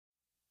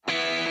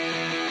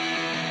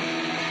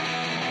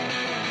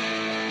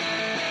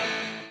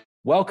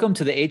Welcome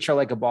to the HR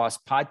Like a Boss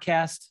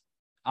podcast.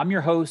 I'm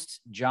your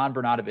host, John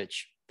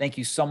Bernatovich. Thank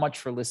you so much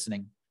for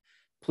listening.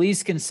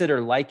 Please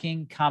consider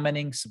liking,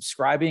 commenting,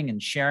 subscribing,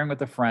 and sharing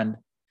with a friend.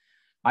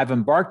 I've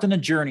embarked on a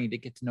journey to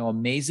get to know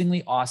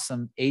amazingly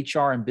awesome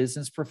HR and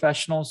business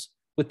professionals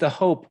with the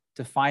hope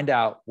to find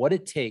out what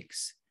it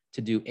takes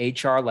to do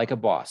HR like a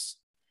boss.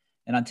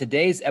 And on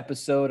today's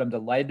episode, I'm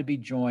delighted to be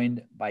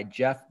joined by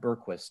Jeff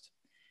Berquist.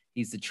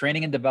 He's the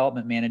Training and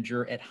Development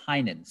Manager at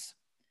Heinens.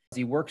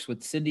 He works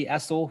with Cindy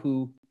Essel,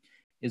 who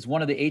is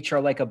one of the HR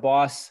Like a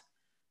Boss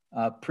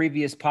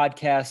previous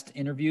podcast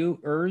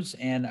interviewers.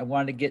 And I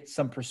wanted to get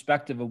some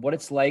perspective of what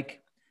it's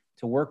like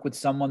to work with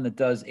someone that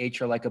does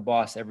HR Like a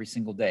Boss every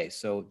single day.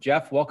 So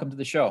Jeff, welcome to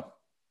the show.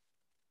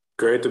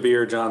 Great to be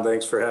here, John.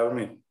 Thanks for having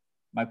me.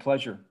 My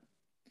pleasure.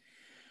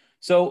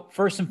 So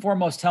first and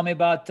foremost, tell me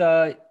about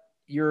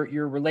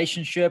your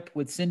relationship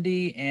with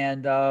Cindy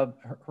and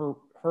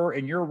her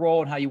and your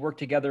role and how you work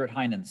together at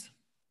Heinens.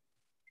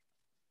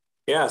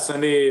 Yeah,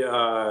 Cindy,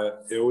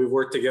 we've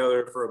worked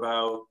together for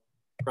about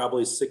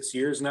probably 6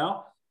 years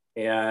now.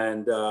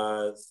 And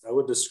I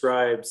would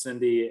describe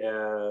Cindy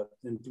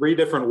in three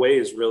different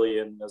ways, really.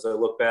 And as I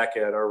look back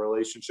at our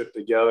relationship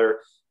together,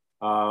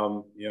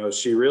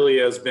 she really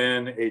has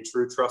been a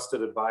true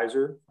trusted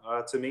advisor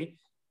to me.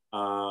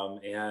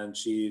 And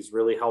she's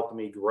really helped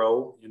me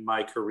grow in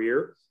my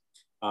career.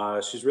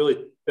 She's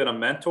really been a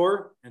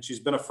mentor and she's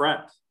been a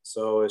friend.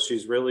 So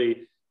she's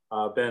really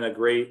been a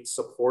great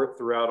support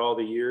throughout all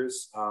the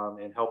years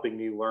in helping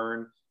me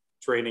learn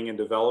training and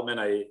development.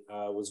 I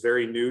was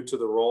very new to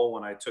the role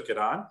when I took it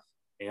on,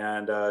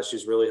 and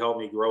she's really helped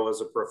me grow as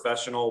a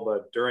professional.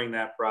 But during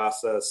that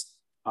process,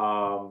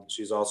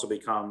 she's also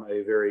become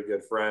a very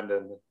good friend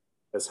and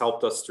has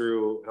helped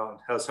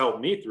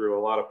me through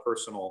a lot of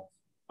personal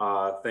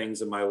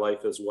things in my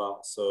life as well.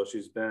 So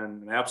she's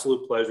been an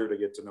absolute pleasure to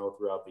get to know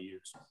throughout the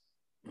years.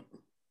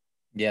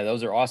 Yeah,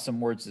 those are awesome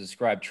words to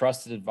describe.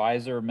 Trusted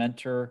advisor,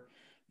 mentor,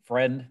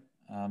 friend.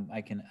 I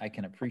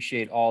can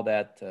appreciate all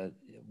that.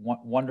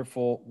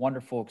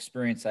 Wonderful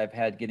experience I've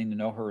had getting to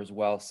know her as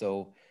well.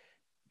 So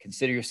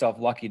consider yourself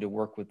lucky to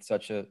work with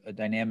such a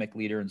dynamic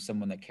leader and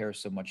someone that cares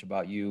so much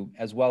about you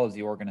as well as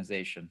the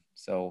organization.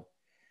 So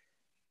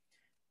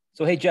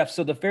hey, Jeff,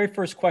 so the very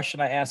first question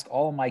I ask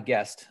all of my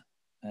guests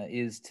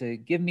is to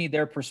give me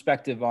their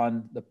perspective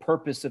on the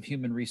purpose of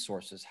human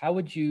resources. How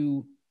would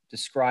you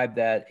describe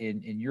that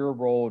in your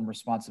role and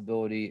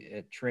responsibility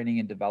at training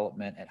and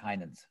development at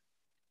Heinens?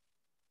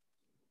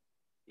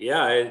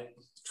 Yeah,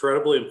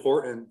 incredibly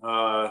important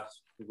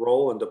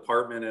role and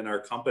department in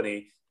our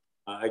company.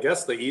 I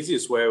guess the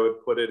easiest way I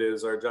would put it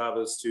is our job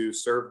is to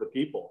serve the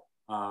people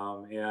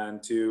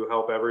and to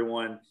help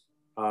everyone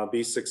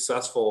be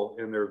successful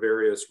in their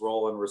various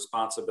role and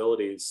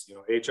responsibilities.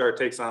 HR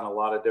takes on a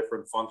lot of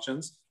different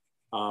functions,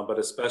 but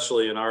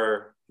especially in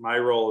my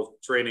role of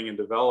training and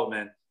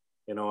development,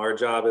 our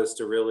job is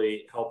to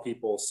really help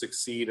people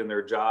succeed in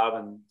their job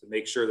and to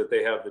make sure that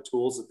they have the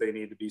tools that they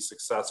need to be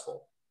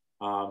successful.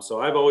 So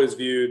I've always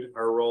viewed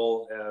our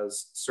role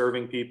as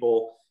serving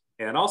people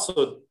and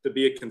also to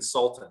be a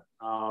consultant.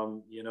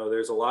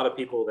 There's a lot of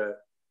people that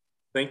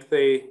think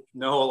they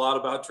know a lot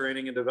about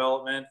training and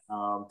development,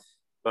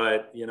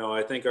 but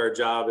I think our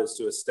job is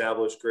to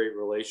establish great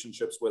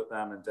relationships with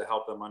them and to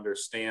help them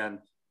understand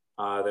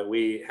that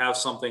we have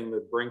something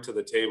to bring to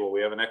the table.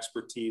 We have an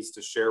expertise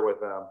to share with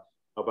them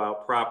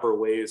about proper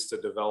ways to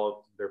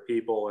develop their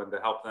people and to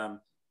help them,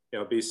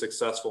 be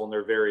successful in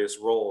their various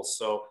roles.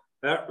 So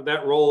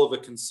that role of a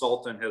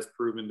consultant has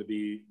proven to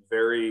be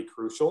very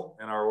crucial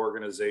in our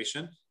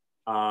organization.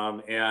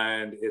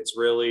 And it's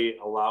really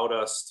allowed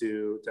us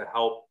to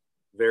help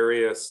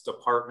various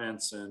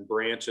departments and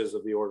branches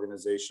of the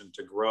organization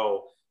to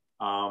grow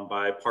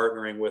by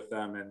partnering with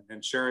them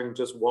and sharing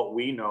just what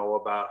we know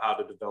about how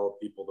to develop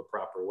people the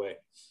proper way.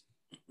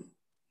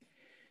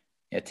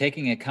 Yeah,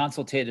 taking a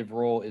consultative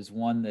role is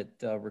one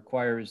that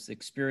requires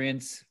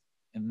experience,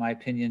 in my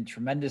opinion,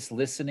 tremendous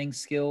listening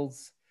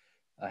skills,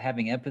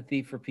 having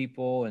empathy for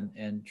people,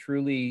 and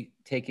truly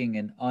taking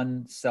an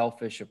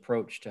unselfish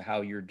approach to how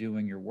you're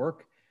doing your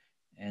work.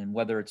 And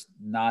whether it's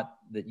not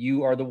that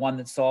you are the one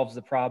that solves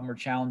the problem or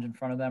challenge in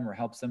front of them or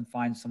helps them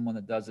find someone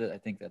that does it, I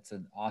think that's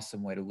an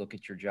awesome way to look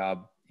at your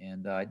job.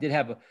 And I did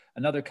have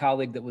another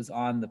colleague that was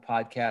on the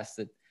podcast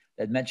that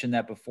mentioned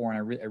that before,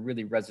 and it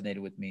really resonated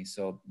with me.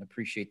 So I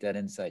appreciate that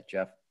insight,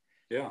 Jeff.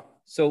 Yeah.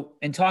 So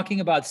in talking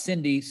about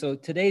Cindy, so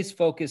today's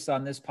focus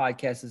on this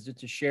podcast is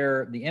to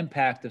share the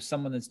impact of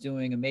someone that's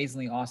doing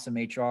amazingly awesome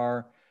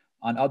HR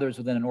on others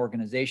within an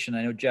organization.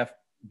 I know Jeff,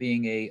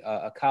 being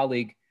a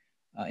colleague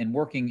and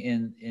working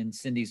in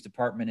Cindy's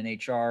department in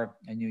HR,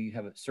 I know you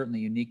have a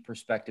certainly unique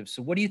perspective.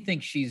 So what do you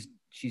think she's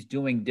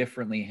doing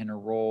differently in her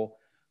role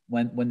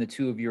when the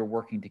two of you are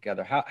working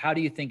together? How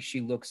do you think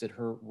she looks at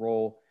her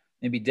role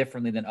maybe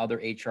differently than other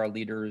HR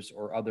leaders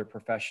or other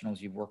professionals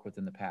you've worked with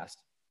in the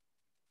past?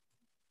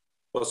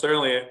 Well,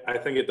 certainly, I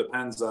think it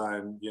depends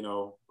on,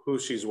 who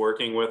she's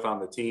working with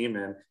on the team.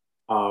 And,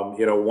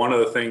 one of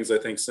the things I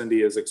think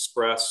Cindy has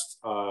expressed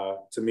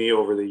to me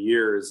over the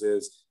years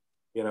is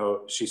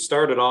she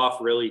started off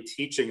really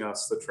teaching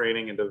us the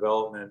training and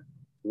development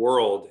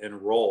world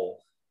and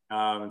role.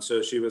 And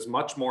so she was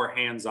much more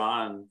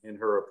hands-on in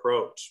her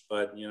approach.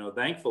 But,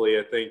 thankfully,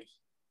 I think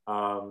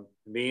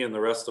me and the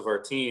rest of our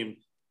team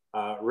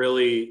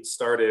really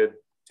started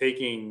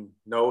taking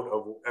note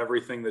of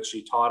everything that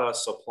she taught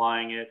us,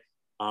 applying it,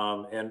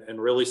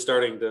 and really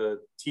starting to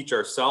teach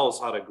ourselves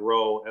how to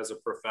grow as a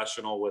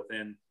professional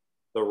within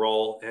the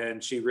role.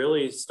 And she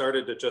really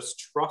started to just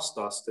trust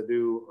us to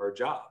do our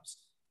jobs,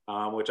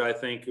 which I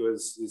think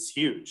is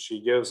huge. She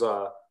gives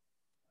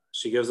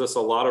us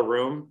a lot of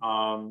room,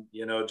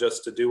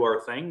 just to do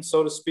our thing,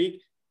 so to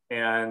speak.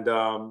 And,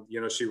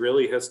 she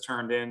really has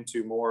turned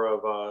into more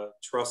of a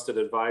trusted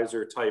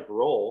advisor type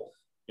role,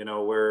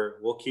 where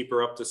we'll keep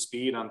her up to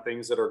speed on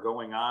things that are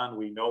going on.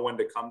 We know when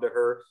to come to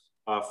her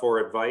for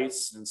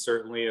advice. And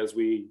certainly as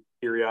we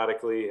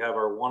periodically have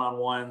our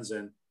one-on-ones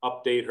and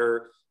update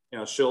her,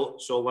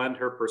 she'll lend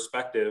her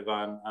perspective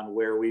on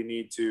where we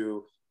need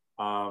to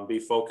be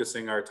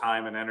focusing our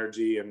time and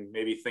energy, and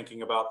maybe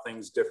thinking about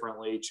things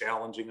differently,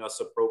 challenging us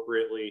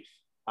appropriately.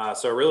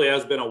 So it really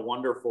has been a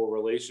wonderful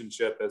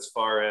relationship as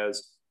far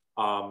as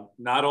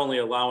not only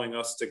allowing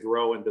us to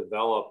grow and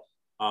develop,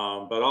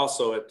 but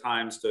also at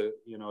times to,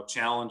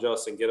 challenge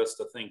us and get us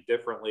to think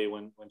differently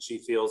when she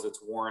feels it's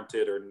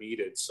warranted or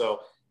needed. So,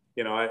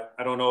 I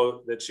don't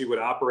know that she would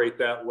operate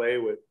that way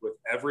with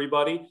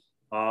everybody.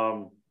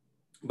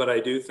 But I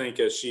do think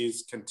as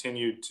she's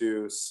continued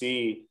to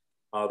see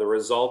the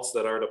results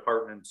that our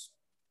departments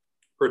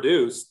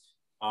produce,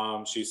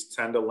 she's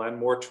tend to lend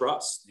more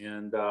trust.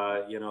 And,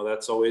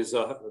 that's always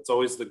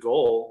the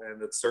goal.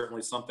 And it's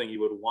certainly something you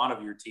would want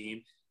of your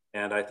team.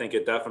 And I think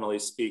it definitely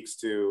speaks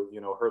to,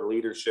 her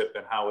leadership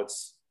and how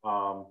it's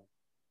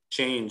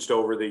changed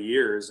over the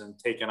years and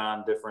taken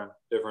on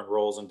different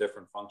roles and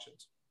different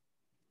functions.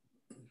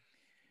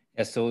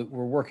 Yeah, so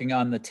we're working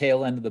on the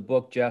tail end of the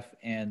book, Jeff,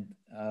 and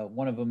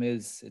one of them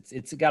is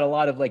it's got a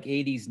lot of like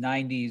 80s,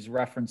 90s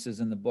references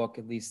in the book.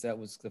 At least that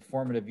was the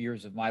formative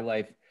years of my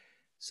life.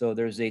 So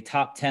there's a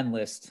top 10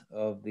 list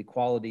of the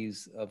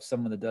qualities of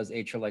someone that does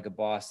HR like a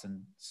boss.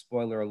 And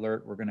spoiler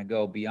alert, we're going to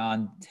go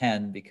beyond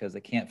 10 because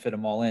I can't fit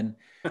them all in.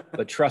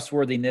 But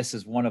trustworthiness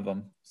is one of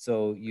them.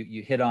 So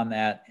you hit on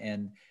that.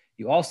 And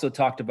you also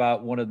talked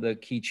about one of the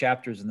key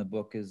chapters in the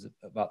book is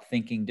about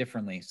thinking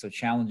differently. So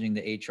challenging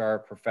the HR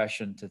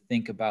profession to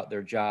think about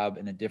their job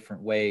in a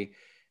different way,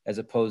 as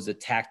opposed to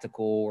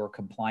tactical or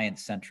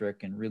compliance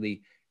centric. And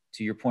really,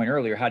 to your point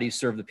earlier, how do you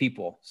serve the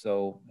people?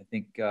 So I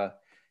think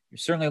you're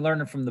certainly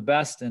learning from the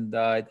best, and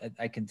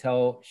I can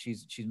tell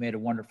she's made a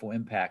wonderful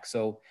impact.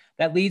 So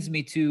that leads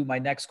me to my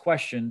next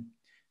question,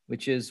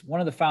 which is one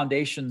of the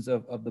foundations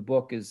of the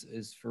book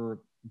is for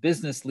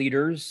business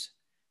leaders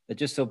that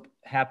just so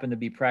happen to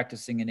be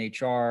practicing in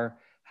HR.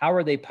 How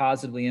are they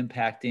positively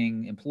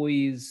impacting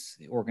employees,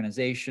 the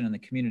organization, and the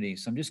community?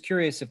 So I'm just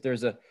curious if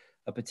there's a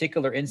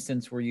particular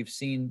instance where you've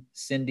seen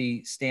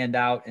Cindy stand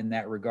out in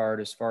that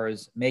regard as far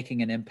as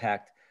making an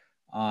impact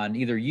on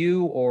either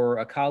you or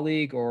a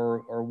colleague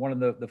or one of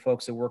the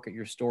folks that work at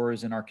your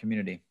stores in our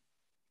community.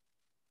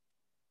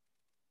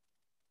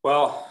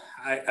 Well,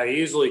 I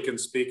easily can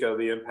speak of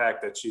the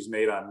impact that she's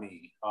made on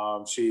me.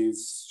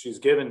 She's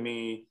given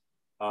me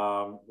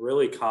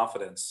really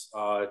confidence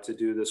to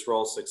do this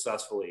role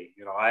successfully.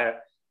 I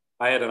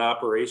had an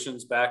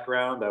operations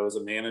background. I was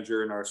a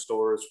manager in our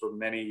stores for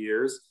many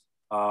years.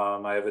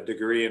 I have a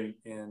degree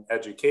in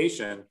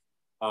education,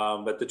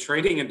 but the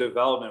training and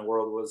development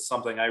world was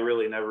something I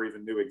really never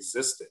even knew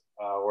existed,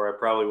 or I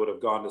probably would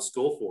have gone to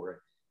school for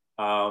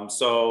it.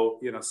 So,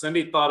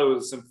 Cindy thought it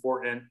was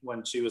important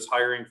when she was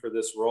hiring for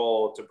this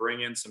role to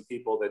bring in some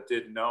people that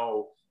did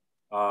know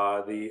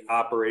the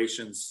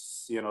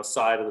operations,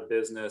 side of the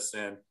business,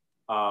 and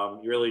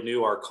really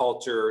knew our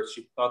culture.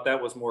 She thought that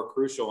was more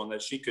crucial, and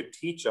that she could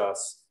teach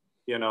us,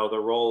 the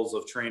roles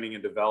of training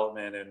and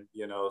development and,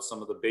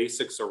 some of the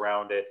basics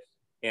around it.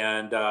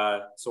 And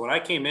so when I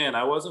came in,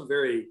 I wasn't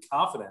very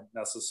confident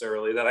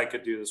necessarily that I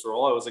could do this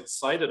role. I was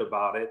excited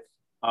about it.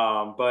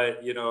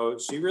 But,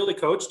 she really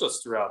coached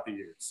us throughout the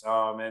years.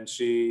 And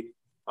she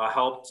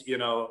helped,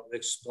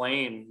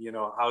 explain,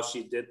 how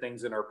she did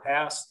things in her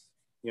past.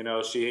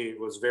 She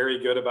was very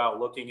good about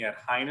looking at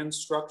Heinen's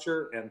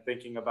structure and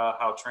thinking about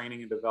how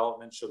training and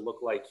development should look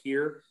like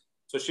here.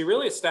 So she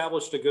really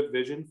established a good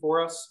vision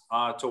for us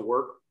to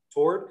work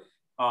toward,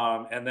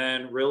 and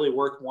then really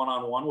worked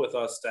one-on-one with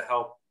us to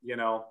help,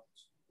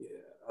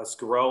 us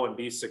grow and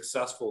be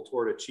successful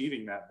toward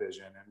achieving that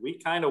vision. And we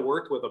kind of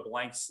worked with a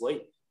blank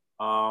slate.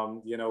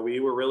 We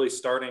were really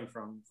starting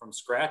from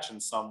scratch in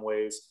some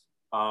ways,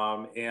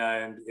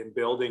 and in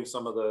building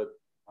some of the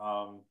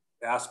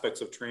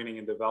aspects of training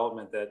and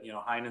development that,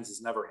 Heinen's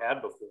has never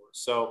had before.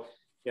 So,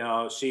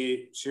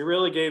 she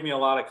really gave me a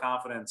lot of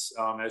confidence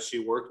as she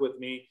worked with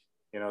me,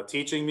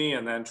 teaching me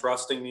and then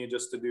trusting me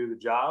just to do the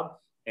job,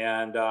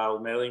 and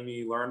letting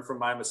me learn from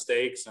my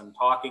mistakes and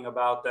talking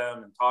about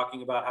them and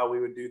talking about how we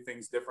would do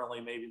things differently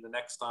maybe the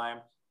next time.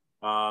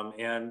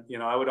 And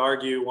I would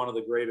argue one of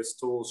the greatest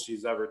tools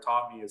she's ever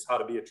taught me is how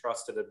to be a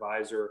trusted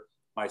advisor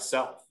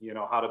myself,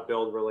 how to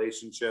build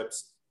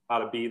relationships, how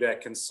to be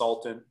that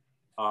consultant.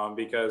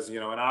 Because, in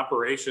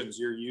operations,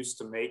 you're used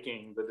to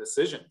making the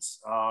decisions.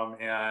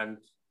 And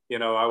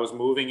I was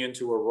moving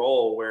into a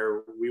role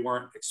where we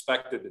weren't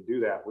expected to do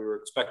that. We were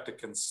expected to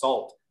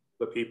consult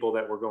the people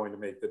that were going to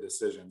make the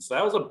decisions. So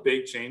that was a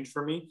big change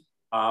for me.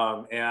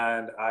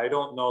 And I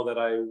don't know that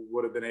I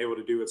would have been able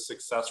to do it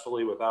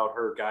successfully without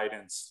her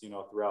guidance,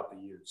 throughout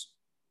the years.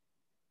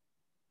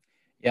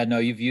 Yeah, no,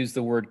 you've used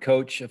the word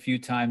coach a few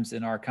times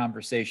in our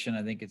conversation.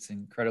 I think it's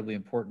incredibly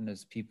important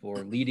as people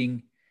are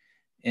leading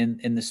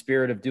in the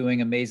spirit of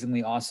doing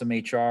amazingly awesome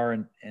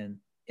HR. And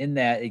in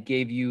that, it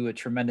gave you a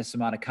tremendous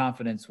amount of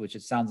confidence, which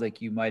it sounds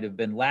like you might have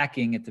been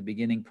lacking at the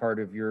beginning part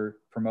of your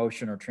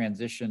promotion or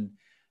transition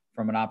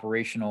from an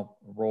operational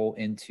role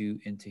into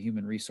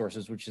human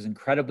resources, which is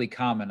incredibly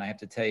common. I have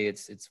to tell you,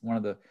 it's one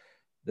of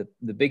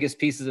the biggest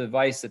pieces of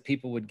advice that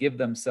people would give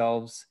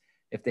themselves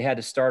if they had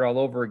to start all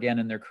over again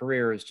in their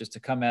career, is just to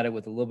come at it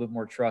with a little bit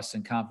more trust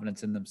and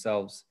confidence in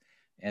themselves,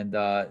 and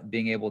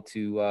being able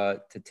to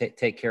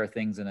take care of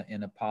things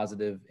in a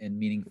positive and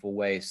meaningful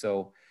way.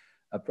 So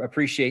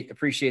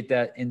appreciate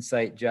that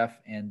insight,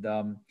 Jeff. And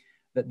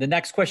the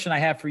next question I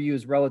have for you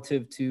is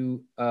relative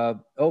to,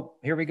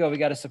 here we go. We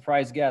got a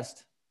surprise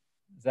guest.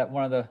 Is that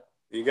one of the?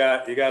 You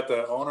got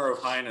the owner of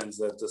Heinen's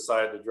that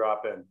decided to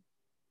drop in.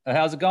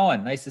 How's it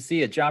going? Nice to see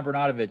you, John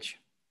Bernadovich.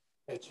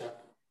 Hey, Chuck.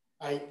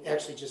 I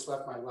actually just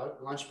left my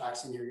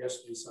lunchbox in here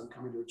yesterday, so I'm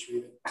coming to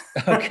retrieve it.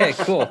 Okay,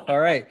 cool. All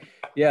right.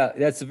 Yeah,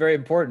 that's very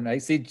important. I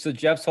see. So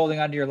Jeff's holding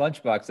onto your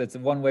lunchbox. That's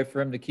one way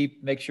for him to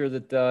make sure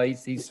that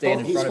he's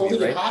staying in front of you, right? He's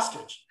holding it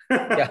hostage.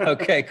 Yeah.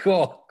 Okay.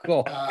 Cool.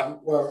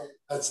 Well,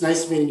 it's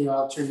nice meeting you.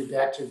 I'll turn you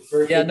back to.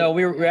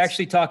 We're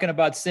actually talking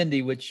about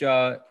Cindy, which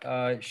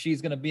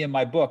she's going to be in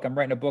my book. I'm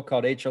writing a book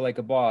called HR Like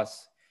a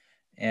Boss,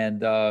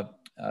 and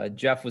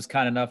Jeff was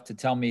kind enough to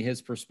tell me his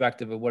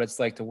perspective of what it's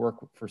like to work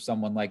for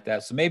someone like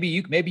that. So maybe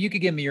you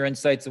could give me your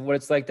insights of what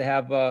it's like to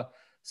have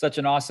such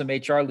an awesome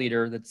HR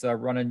leader that's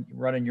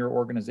running your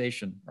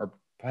organization, or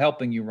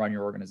helping you run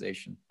your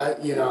organization. I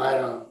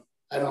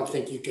don't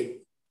think you could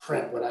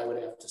print what I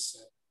would have to say.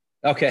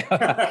 Okay.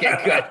 Okay,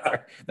 good.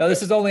 No,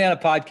 this is only on a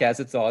podcast.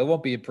 That's all. It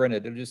won't be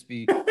printed. It'll just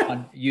be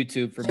on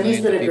YouTube for millions of people.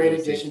 He's been a great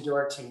addition to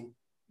our team.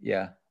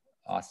 Yeah.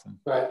 Awesome.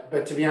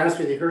 But to be honest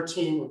with you, her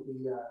team would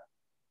be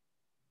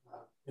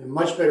in a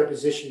much better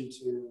position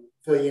to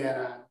fill you in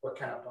on what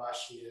kind of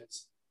boss she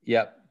is.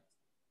 Yep.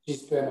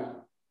 She's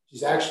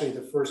actually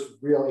the first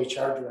real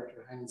HR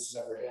director Heinen's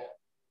has ever had.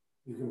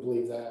 You can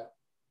believe that.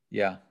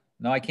 Yeah.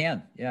 No, I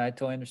can. Yeah, I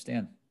totally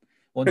understand.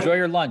 Well, enjoy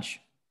your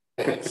lunch.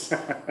 Thanks.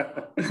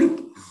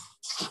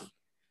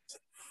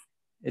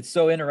 It's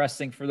so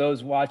interesting for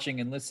those watching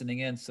and listening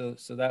in. So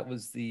that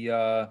was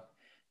the,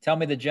 tell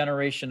me the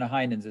generation of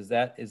Heinen's. Is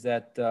that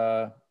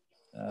are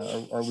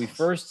we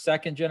first,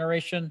 second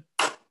generation,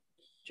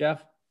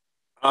 Jeff?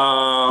 We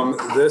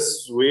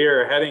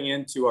are heading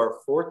into our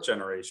fourth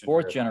generation.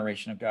 Fourth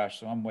generation. Oh, gosh.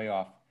 So I'm way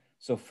off.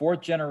 So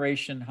fourth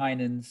generation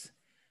Heinen's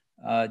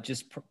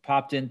just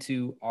popped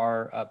into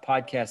our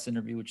podcast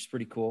interview, which is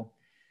pretty cool.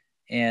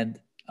 And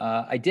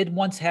I did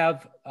once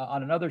have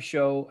on another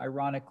show,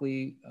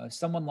 ironically,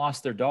 someone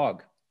lost their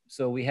dog.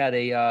 So we had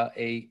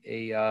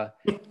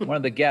one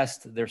of the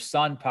guests, their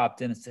son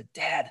popped in and said,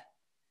 "Dad,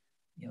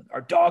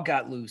 our dog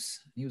got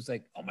loose." And he was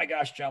like, "Oh my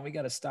gosh, John, we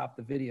got to stop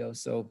the video."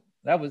 So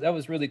that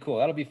was really cool.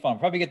 That'll be fun.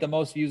 Probably get the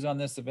most views on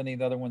this of any of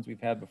the other ones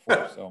we've had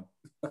before. So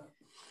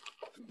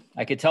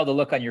I could tell the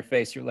look on your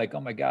face. You're like,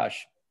 "Oh my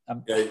gosh."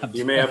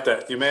 You may have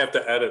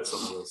to edit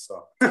some of this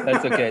stuff.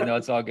 That's okay. No,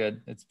 it's all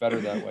good. It's better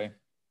that way.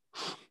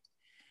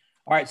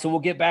 All right, so we'll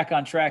get back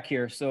on track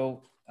here.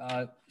 So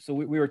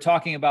we were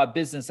talking about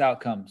business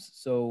outcomes.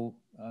 So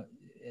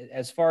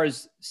as far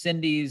as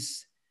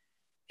Cindy's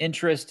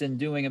interest in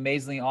doing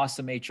amazingly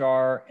awesome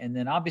HR, and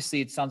then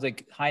obviously it sounds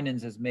like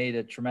Heinen's has made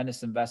a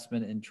tremendous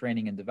investment in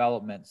training and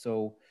development.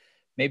 So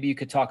maybe you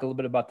could talk a little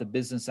bit about the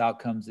business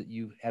outcomes that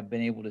you have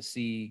been able to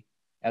see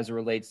as it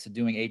relates to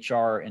doing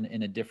HR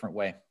in a different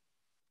way.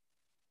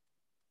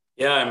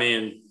 Yeah, I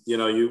mean,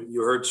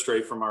 you heard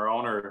straight from our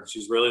owner.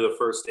 She's really the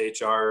first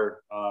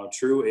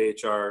true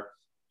HR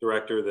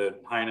director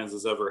that Heinen's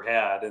has ever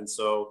had. And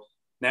so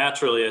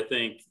naturally, I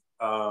think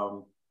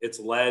it's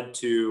led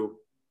to,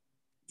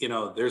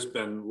 there's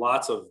been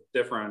lots of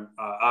different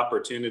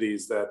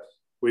opportunities that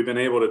we've been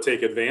able to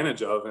take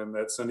advantage of and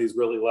that Cindy's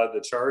really led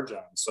the charge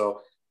on.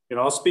 So,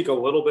 I'll speak a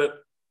little bit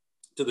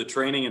to the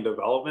training and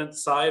development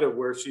side of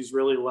where she's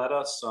really led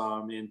us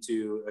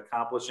into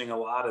accomplishing a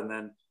lot. And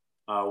then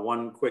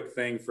one quick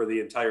thing for the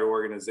entire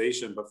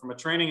organization. But from a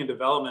training and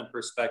development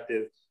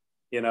perspective,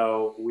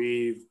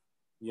 we've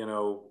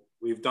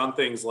done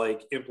things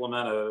like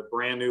implement a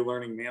brand new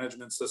learning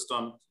management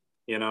system,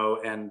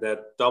 and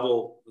that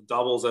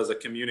doubles as a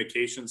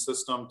communication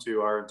system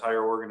to our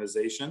entire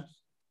organization.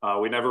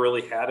 We never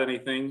really had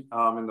anything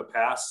in the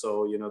past.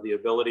 So, the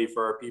ability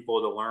for our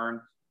people to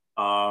learn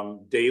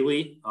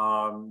daily.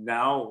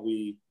 Now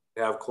we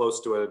have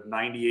close to a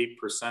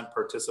 98%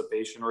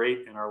 participation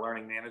rate in our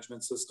learning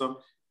management system.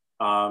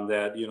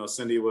 that,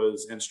 Cindy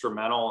was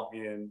instrumental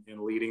in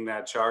leading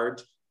that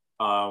charge.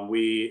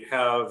 We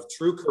have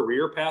true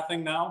career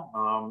pathing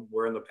now,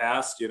 where in the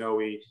past,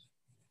 we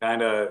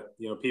kind of,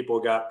 people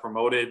got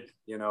promoted,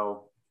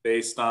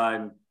 based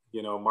on,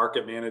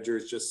 market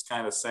managers just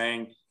kind of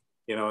saying,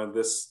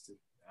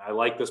 I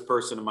like this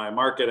person in my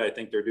market. I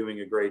think they're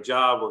doing a great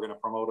job. We're going to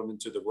promote them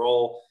into the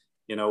role.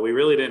 We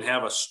really didn't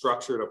have a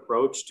structured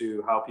approach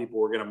to how people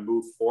were going to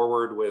move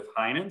forward with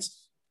Heinens.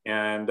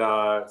 And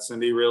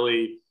Cindy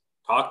really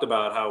talked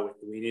about how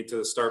we need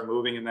to start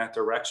moving in that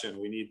direction.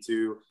 We need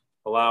to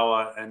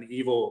allow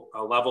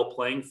a level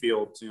playing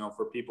field,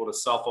 for people to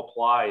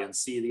self-apply and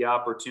see the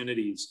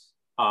opportunities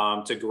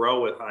to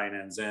grow with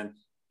Heinens. And,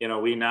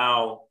 we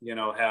now,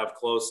 have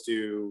close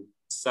to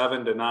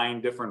 7 to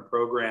 9 different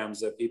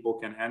programs that people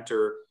can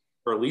enter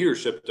for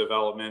leadership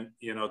development,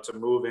 to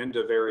move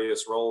into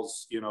various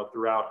roles,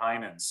 throughout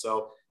Heinens.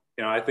 So,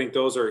 I think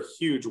those are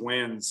huge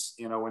wins,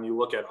 when you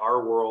look at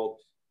our world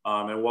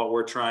and what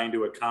we're trying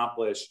to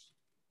accomplish.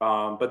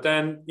 But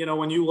then,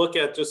 when you look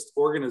at just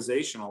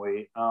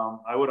organizationally,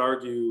 I would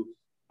argue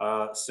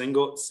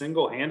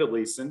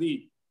single-handedly,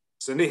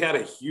 Cindy had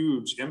a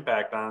huge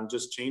impact on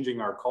just changing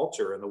our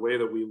culture and the way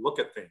that we look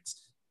at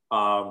things.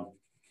 I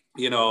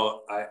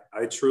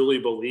truly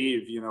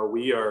believe,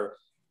 we are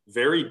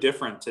very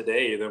different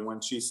today than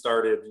when she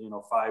started,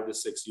 5 to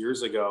 6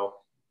 years ago.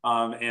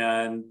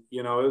 And,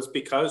 it was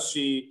because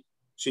she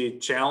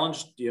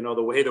challenged,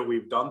 the way that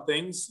we've done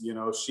things.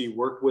 She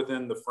worked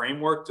within the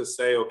framework to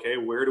say, okay,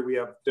 where do we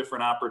have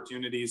different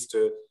opportunities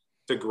to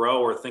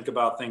grow or think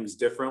about things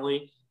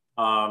differently?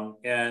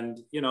 And,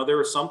 there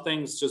were some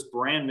things just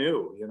brand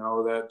new,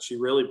 that she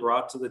really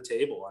brought to the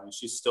table. I mean,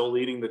 she's still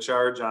leading the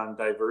charge on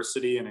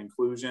diversity and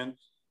inclusion,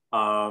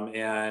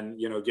 and,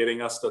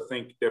 getting us to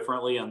think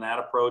differently on that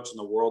approach in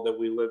the world that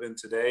we live in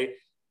today.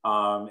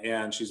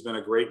 And she's been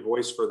a great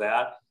voice for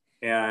that.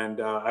 And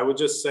I would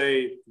just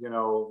say,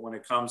 when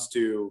it comes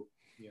to,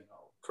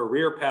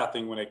 career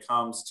pathing, when it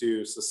comes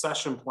to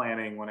succession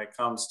planning, when it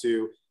comes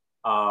to,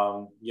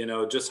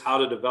 just how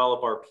to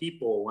develop our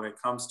people, when it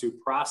comes to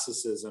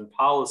processes and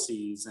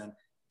policies. And,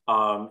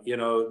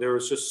 there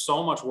was just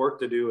so much work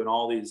to do in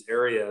all these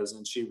areas.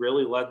 And she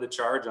really led the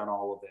charge on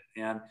all of it.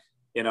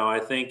 And, I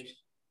think,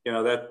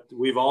 that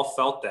we've all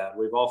felt that.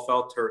 We've all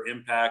felt her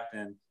impact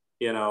and,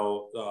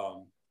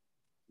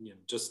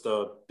 just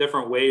the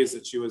different ways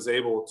that she was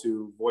able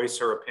to voice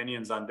her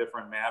opinions on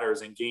different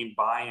matters and gain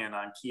buy-in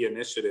on key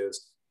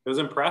initiatives. It was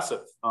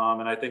impressive.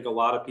 And I think a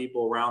lot of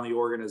people around the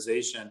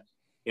organization,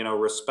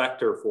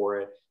 respect her for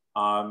it.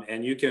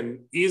 And you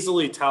can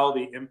easily tell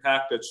the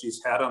impact that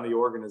she's had on the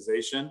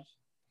organization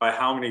by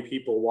how many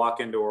people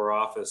walk into her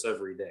office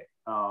every day.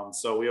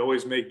 So we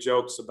always make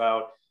jokes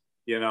about,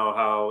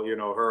 how,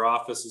 her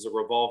office is a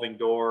revolving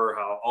door,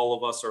 how all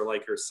of us are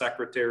like her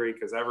secretary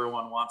because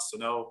everyone wants to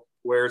know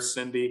where's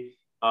Cindy.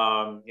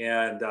 And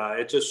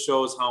it just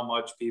shows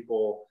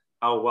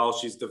how well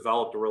she's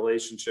developed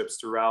relationships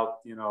throughout,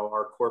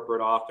 our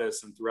corporate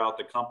office and throughout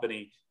the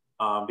company,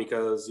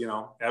 because,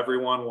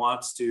 everyone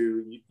wants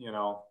to,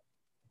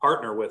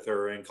 partner with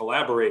her and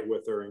collaborate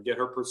with her and get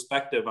her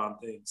perspective on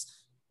things.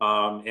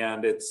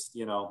 And it's,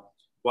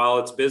 while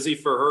it's busy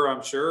for her,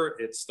 I'm sure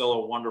it's still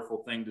a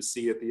wonderful thing to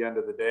see at the end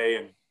of the day.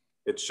 And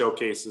it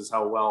showcases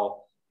how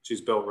well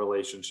she's built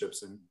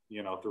relationships and,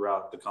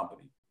 throughout the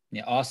company.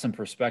 Yeah. Awesome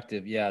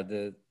perspective. Yeah.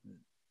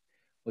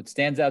 What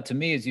stands out to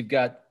me is you've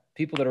got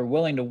people that are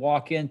willing to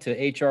walk into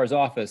HR's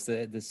office,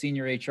 the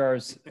senior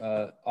HR's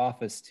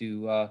office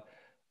to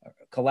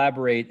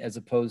collaborate as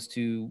opposed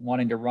to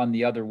wanting to run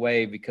the other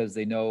way because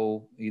they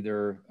know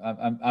either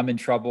I'm in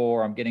trouble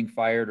or I'm getting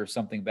fired or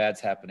something bad's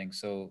happening.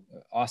 So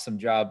awesome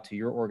job to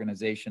your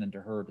organization and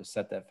to her to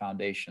set that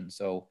foundation.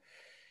 So,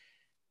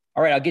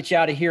 all right, I'll get you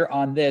out of here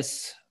on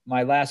this.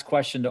 My last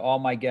question to all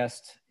my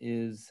guests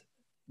is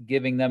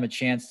giving them a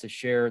chance to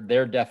share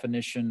their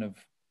definition of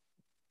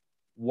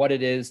what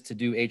it is to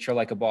do HR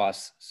like a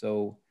boss.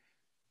 So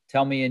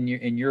tell me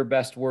in your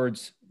best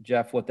words,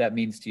 Jeff, what that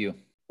means to you.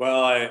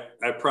 Well,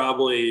 I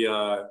probably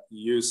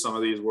use some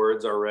of these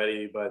words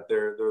already, but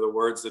they're the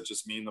words that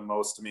just mean the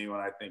most to me when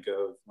I think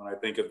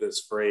of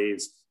this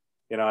phrase.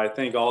 I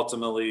think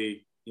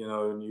ultimately,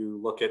 when you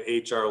look at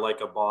HR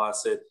like a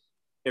boss, it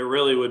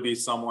really would be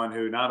someone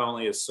who not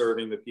only is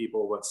serving the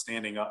people, but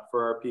standing up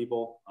for our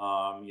people,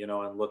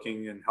 and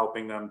looking and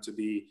helping them to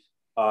be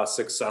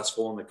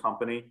successful in the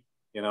company.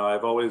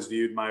 I've always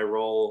viewed my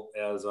role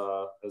as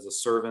a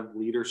servant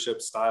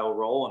leadership style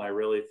role, and I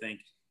really think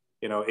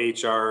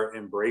HR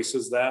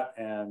embraces that.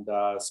 And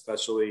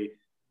especially,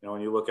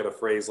 when you look at a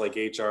phrase like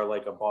HR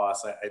like a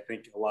boss, I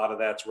think a lot of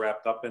that's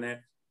wrapped up in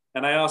it.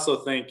 And I also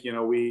think,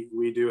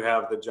 we do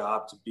have the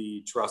job to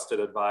be trusted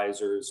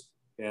advisors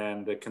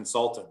and the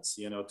consultants,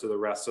 to the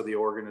rest of the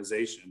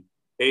organization.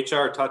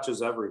 HR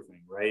touches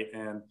everything, right?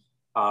 And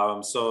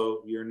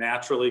so you're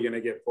naturally going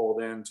to get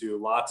pulled into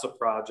lots of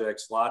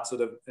projects, lots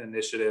of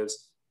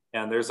initiatives,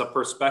 and there's a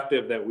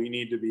perspective that we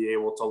need to be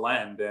able to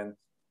lend. And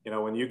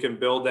when you can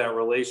build that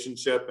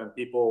relationship and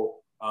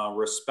people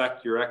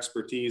respect your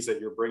expertise that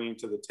you're bringing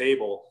to the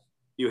table,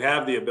 you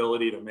have the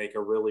ability to make a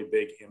really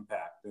big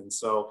impact. And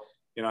so,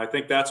 I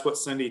think that's what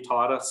Cindy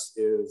taught us,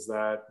 is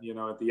that,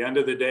 at the end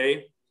of the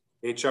day,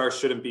 HR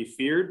shouldn't be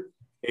feared.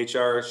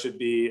 HR should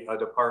be a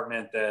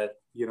department that,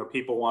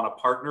 people want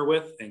to partner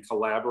with and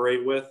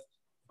collaborate with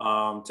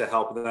to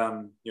help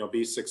them,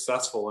 be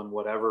successful in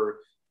whatever,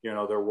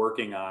 they're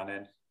working on.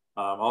 And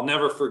I'll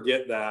never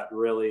forget that,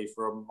 really,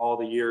 from all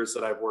the years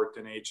that I've worked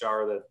in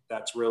HR,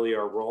 that's really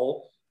our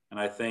role. And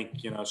I think,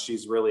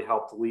 she's really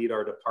helped lead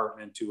our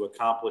department to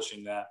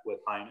accomplishing that with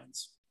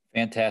Heinens.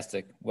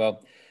 Fantastic.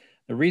 Well,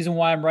 the reason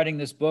why I'm writing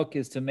this book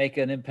is to make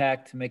an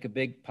impact, to make a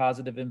big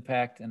positive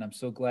impact. And I'm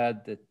so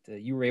glad that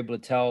you were able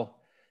to tell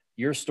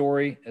your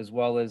story, as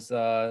well as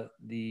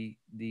the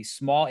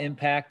small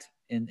impact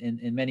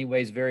in many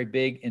ways, very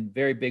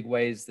big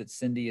ways that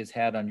Cindy has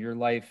had on your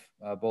life,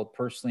 both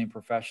personally and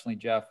professionally,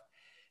 Jeff.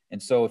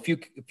 And so a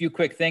few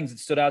quick things that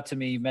stood out to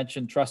me. You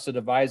mentioned trusted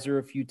advisor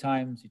a few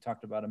times. You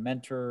talked about a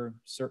mentor,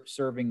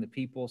 serving the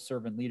people,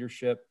 servant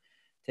leadership,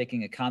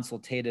 taking a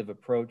consultative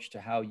approach to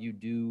how you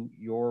do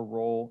your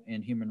role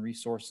in human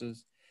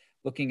resources,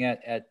 looking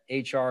at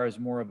HR as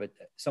more of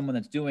someone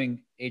that's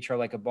doing HR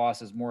like a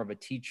boss, as more of a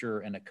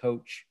teacher and a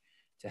coach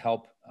to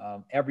help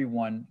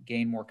everyone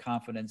gain more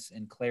confidence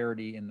and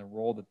clarity in the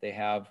role that they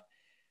have.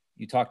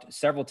 You talked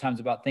several times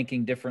about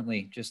thinking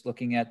differently, just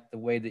looking at the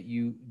way that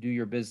you do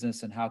your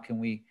business and how can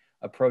we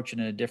approach it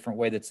in a different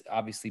way that's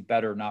obviously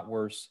better, not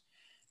worse.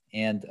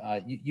 And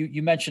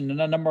you mentioned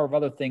a number of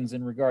other things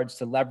in regards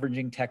to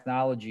leveraging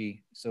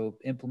technology. So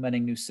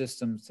implementing new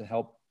systems to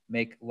help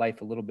make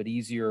life a little bit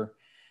easier,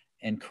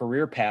 and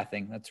career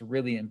pathing. That's a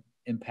really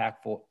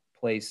impactful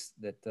place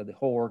that the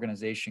whole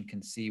organization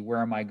can see,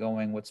 where am I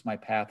going? What's my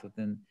path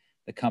within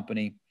the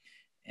company?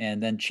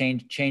 And then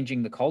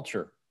changing the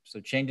culture. So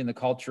changing the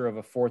culture of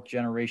a fourth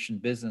generation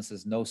business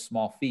is no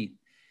small feat.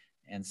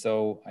 And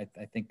so I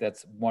think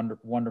that's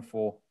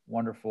wonderful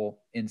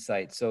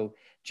insight. So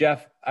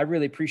Jeff, I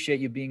really appreciate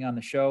you being on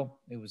the show.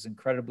 It was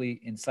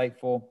incredibly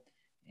insightful,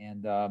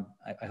 and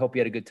I hope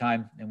you had a good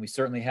time. And we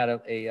certainly had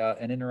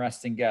an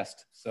interesting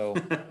guest. So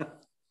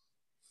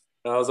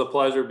it was a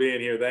pleasure being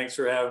here. Thanks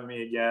for having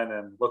me again,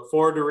 and look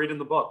forward to reading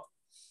the book.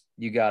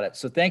 You got it.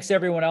 So thanks to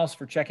everyone else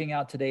for checking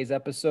out today's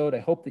episode. I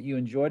hope that you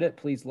enjoyed it.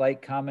 Please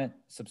like, comment,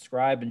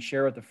 subscribe, and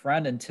share with a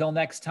friend. Until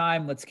next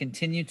time, let's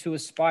continue to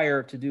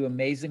aspire to do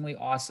amazingly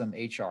awesome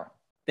HR.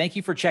 Thank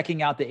you for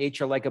checking out the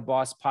HR Like a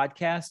Boss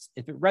podcast.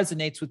 If it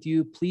resonates with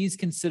you, please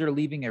consider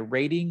leaving a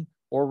rating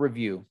or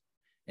review.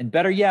 And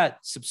better yet,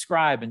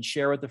 subscribe and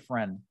share with a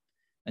friend.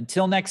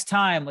 Until next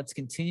time, let's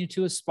continue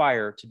to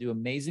aspire to do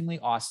amazingly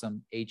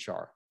awesome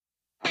HR.